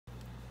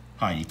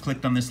Hi, you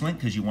clicked on this link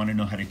because you want to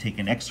know how to take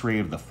an x-ray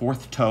of the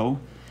fourth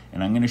toe,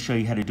 and I'm going to show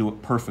you how to do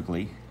it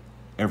perfectly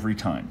every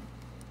time.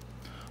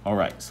 All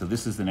right, so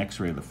this is an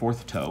x-ray of the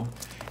fourth toe,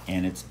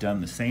 and it's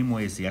done the same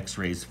way as the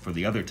x-rays for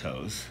the other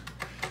toes.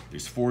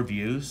 There's 4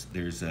 views.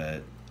 There's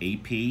a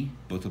AP,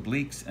 both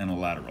obliques, and a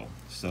lateral.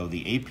 So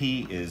the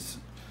AP is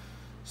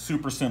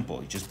super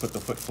simple. You just put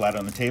the foot flat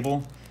on the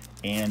table,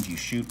 and you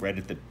shoot right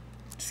at the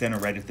center,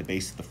 right at the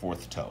base of the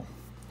fourth toe.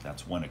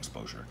 That's one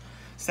exposure.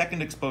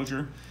 Second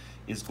exposure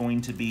is going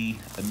to be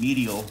a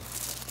medial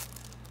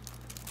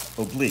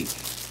oblique.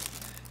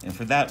 And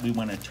for that, we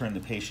want to turn the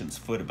patient's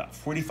foot about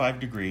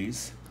 45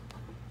 degrees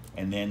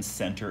and then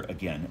center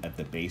again at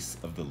the base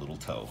of the little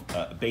toe,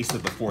 base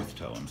of the fourth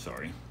toe, I'm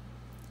sorry.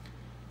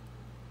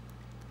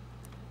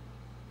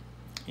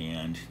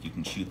 And you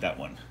can shoot that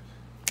one.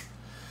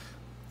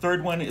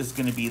 Third one is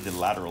going to be the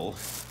lateral,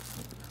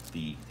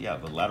 the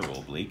lateral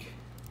oblique.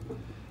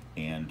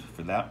 And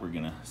for that, we're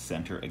going to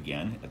center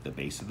again at the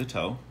base of the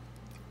toe,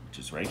 which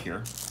is right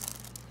here.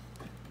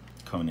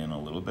 Cone in a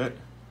little bit,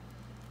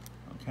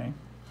 okay,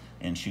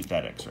 and shoot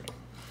that x-ray.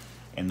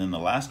 And then the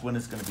last one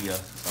is going to be a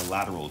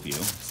lateral view,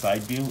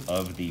 side view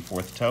of the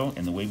fourth toe.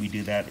 And the way we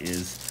do that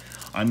is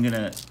I'm going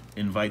to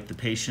invite the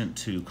patient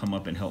to come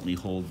up and help me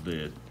hold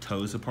the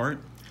toes apart.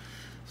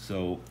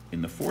 So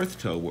in the fourth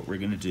toe, what we're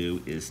going to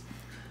do is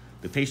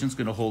the patient's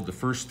going to hold the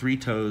first 3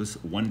 toes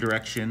one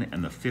direction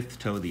and the 5th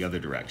toe the other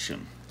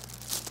direction.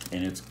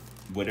 And it's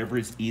whatever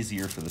is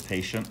easier for the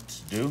patient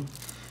to do.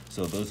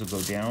 So those will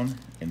go down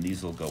and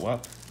these will go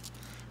up.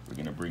 We're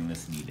going to bring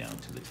this knee down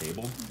to the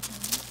table.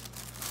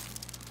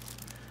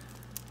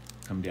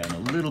 Come down a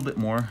little bit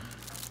more.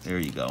 There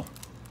you go.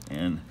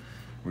 And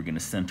we're going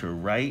to center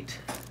right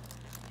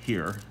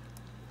here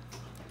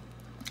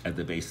at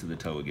the base of the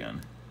toe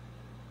again.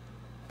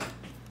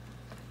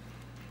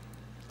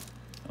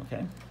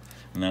 Okay,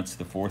 and that's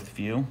the fourth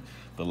view,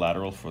 the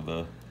lateral for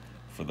the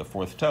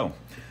fourth toe.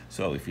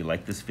 So if you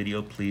like this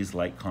video, please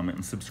like, comment,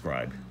 and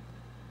subscribe.